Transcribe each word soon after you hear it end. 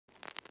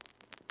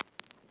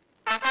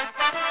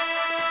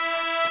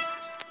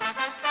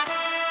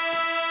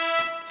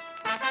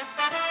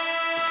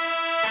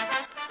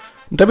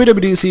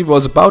WWDC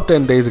was about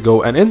 10 days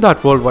ago, and in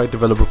that worldwide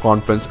developer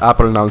conference,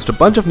 Apple announced a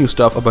bunch of new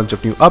stuff, a bunch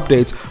of new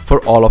updates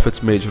for all of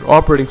its major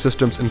operating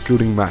systems,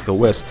 including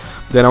macOS.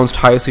 They announced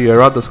High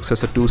Sierra, the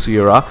successor to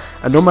Sierra,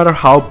 and no matter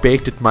how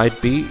baked it might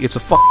be, it's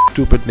a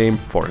stupid name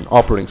for an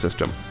operating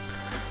system.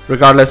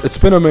 Regardless, it's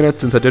been a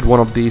minute since I did one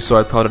of these, so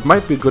I thought it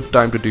might be a good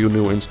time to do a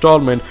new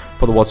installment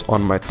for the What's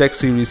on My Tech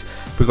series,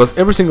 because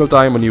every single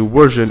time a new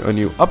version, a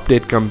new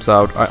update comes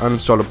out, I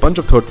uninstall a bunch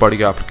of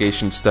third-party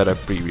applications that I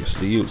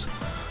previously used.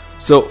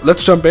 So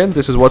let's jump in.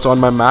 This is what's on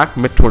my Mac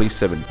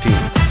mid-2017.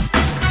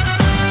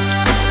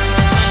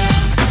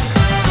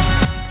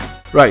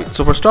 Right,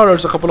 so for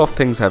starters, a couple of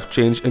things have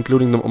changed,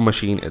 including the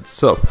machine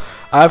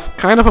itself. I've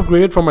kind of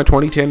upgraded from my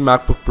 2010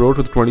 MacBook Pro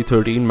to the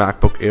 2013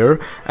 MacBook Air,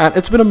 and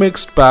it's been a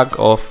mixed bag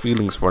of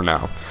feelings for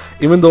now.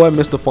 Even though I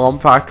miss the form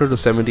factor, the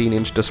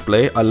 17-inch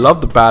display, I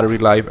love the battery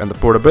life and the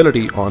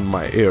portability on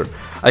my Air.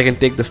 I can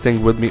take this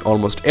thing with me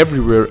almost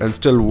everywhere and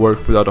still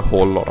work without a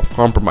whole lot of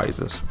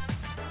compromises.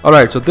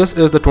 Alright, so this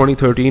is the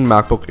 2013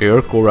 MacBook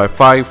Air, Core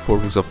i5,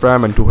 4GB of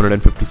RAM and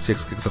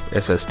 256GB of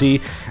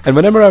SSD, and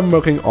whenever I'm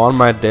working on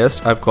my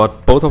desk, I've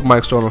got both of my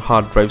external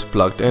hard drives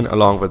plugged in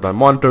along with my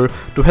monitor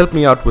to help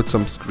me out with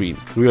some screen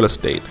real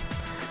estate.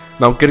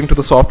 Now getting to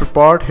the software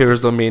part, here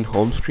is the main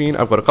home screen.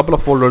 I've got a couple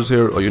of folders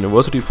here, a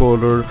university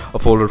folder, a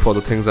folder for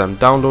the things I'm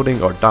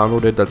downloading or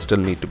downloaded that still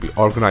need to be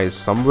organized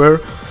somewhere.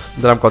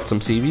 Then I've got some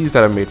CVs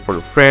that I made for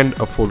a friend,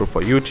 a folder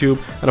for YouTube,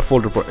 and a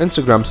folder for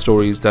Instagram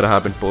stories that I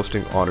have been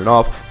posting on and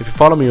off. If you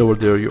follow me over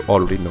there, you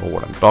already know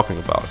what I'm talking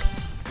about.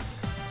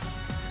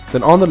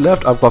 Then on the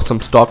left, I've got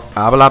some stock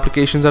Apple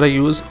applications that I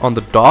use. On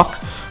the dock,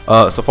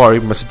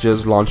 Safari,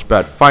 Messages,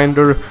 Launchpad,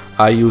 Finder.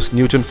 I use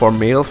Newton for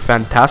Mail,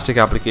 fantastic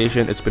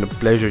application. It's been a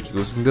pleasure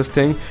using this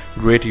thing.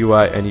 Great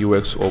UI and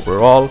UX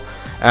overall.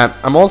 And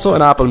I'm also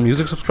an Apple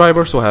Music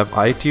subscriber, so I have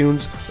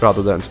iTunes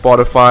rather than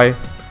Spotify.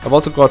 I've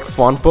also got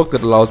Fontbook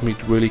that allows me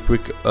to really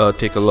quick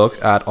take a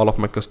look at all of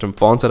my custom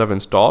fonts that I've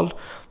installed.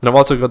 And I've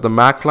also got the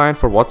Mac client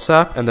for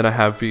WhatsApp, and then I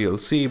have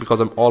VLC because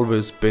I'm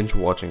always binge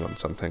watching on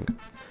something.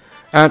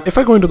 And if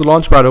I go into the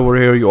Launchpad over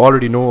here, you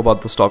already know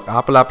about the stock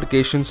Apple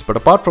applications, but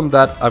apart from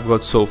that, I've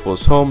got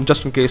Sophos Home,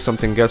 just in case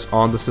something gets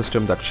on the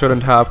system that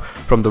shouldn't have,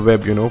 from the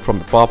web, from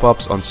the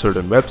pop-ups on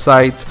certain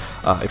websites,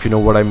 if you know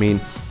what I mean.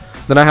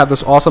 Then I have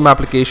this awesome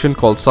application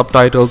called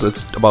Subtitles.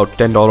 It's about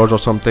 $10 or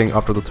something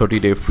after the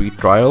 30-day free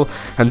trial,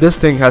 and this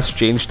thing has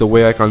changed the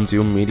way I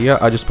consume media.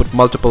 I just put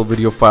multiple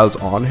video files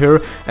on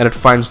here and it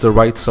finds the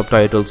right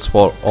subtitles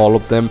for all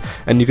of them,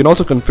 and you can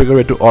also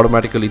configure it to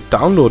automatically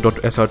download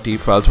 .srt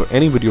files for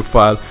any video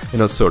file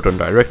in a certain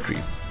directory.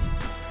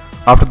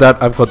 After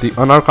that, I've got the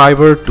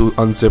Unarchiver to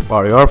unzip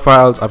RAR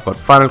files. I've got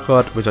Final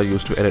Cut, which I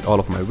use to edit all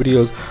of my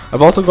videos.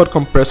 I've also got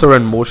Compressor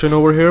and Motion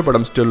over here, but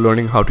I'm still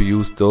learning how to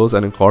use those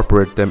and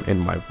incorporate them in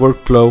my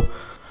workflow.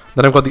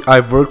 Then I've got the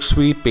iWork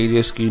suite,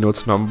 Pages,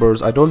 Keynotes,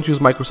 Numbers. I don't use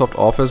Microsoft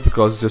Office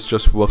because this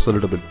just works a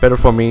little bit better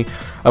for me.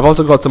 I've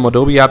also got some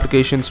Adobe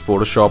applications,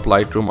 Photoshop,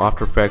 Lightroom,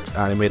 After Effects,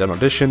 Animate, and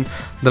Audition.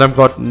 Then I've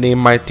got Name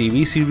My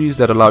TV series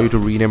that allow you to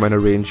rename and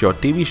arrange your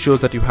TV shows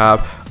that you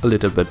have a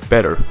little bit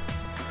better.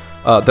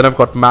 Then I've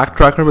got Mac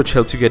Tracker, which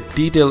helps you get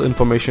detailed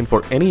information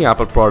for any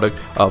Apple product,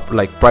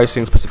 like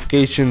pricing,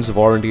 specifications,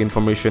 warranty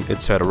information,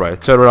 etc,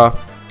 etc.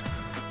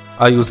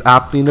 I use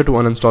App Cleaner to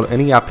uninstall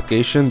any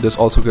application. This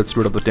also gets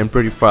rid of the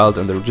temporary files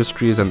and the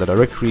registries and the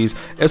directories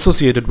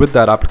associated with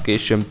that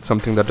application,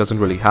 something that doesn't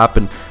really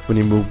happen when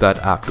you move that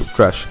app to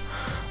trash.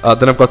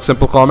 Then I've got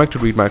Simple Comic to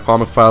read my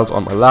comic files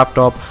on my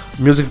laptop.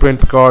 Music Brain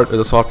Picard is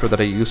a software that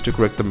I use to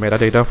correct the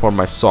metadata for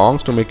my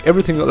songs to make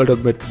everything a little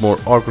bit more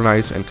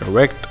organized and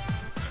correct.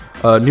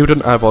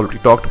 Newton I've already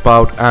talked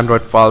about.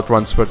 Android File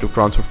Transfer to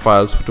transfer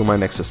files to my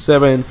Nexus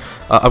 7.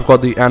 I've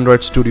got the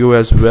Android Studio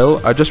as well.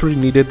 I just really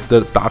needed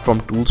the Platform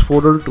Tools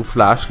folder to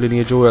flash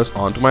Lineage OS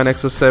onto my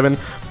Nexus 7,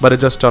 but I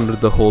just turned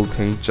the whole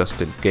thing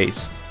just in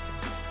case.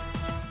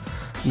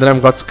 Then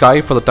I've got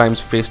Skype for the times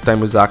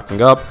FaceTime is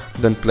acting up,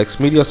 then Plex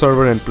Media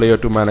Server and Player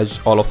to manage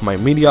all of my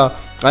media.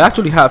 I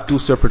actually have two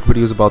separate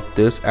videos about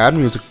this and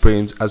Music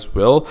Brains as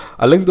well.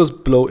 I'll link those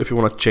below if you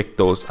want to check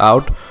those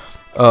out.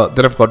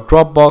 Then I've got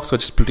Dropbox,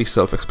 which is pretty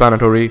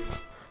self-explanatory.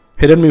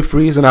 Hidden Me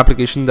Free is an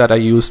application that I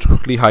use to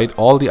quickly hide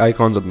all the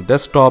icons on the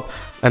desktop.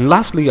 And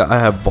lastly, I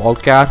have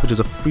Volcat, which is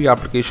a free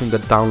application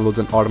that downloads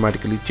and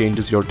automatically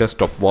changes your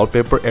desktop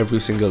wallpaper every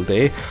single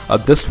day.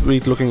 This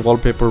sweet looking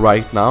wallpaper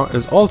right now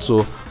is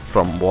also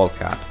from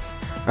Volcat.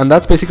 And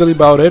that's basically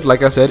about it.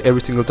 Like I said,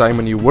 every single time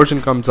a new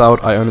version comes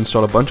out, I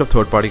uninstall a bunch of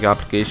third-party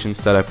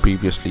applications that I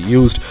previously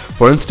used.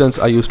 For instance,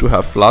 I used to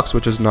have Flux,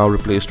 which is now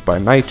replaced by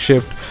Night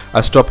Shift.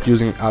 I stopped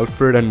using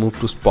Alfred and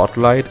moved to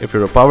Spotlight. If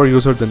you're a power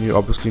user, then you're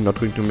obviously not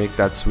going to make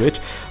that switch,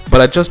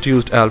 but I just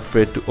used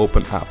Alfred to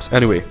open apps.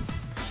 Anyway,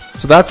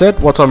 so that's it,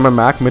 what's on my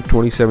Mac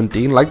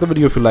mid-2017. Like the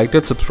video if you liked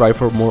it, subscribe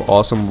for more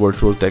awesome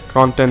virtual tech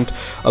content.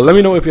 Let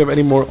me know if you have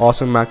any more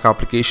awesome Mac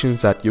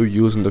applications that you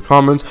use in the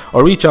comments,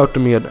 or reach out to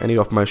me at any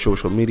of my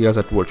social medias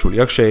at virtually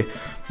Akshay.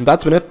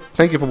 That's been it,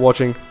 thank you for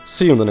watching,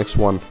 see you in the next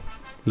one,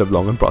 live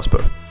long and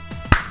prosper.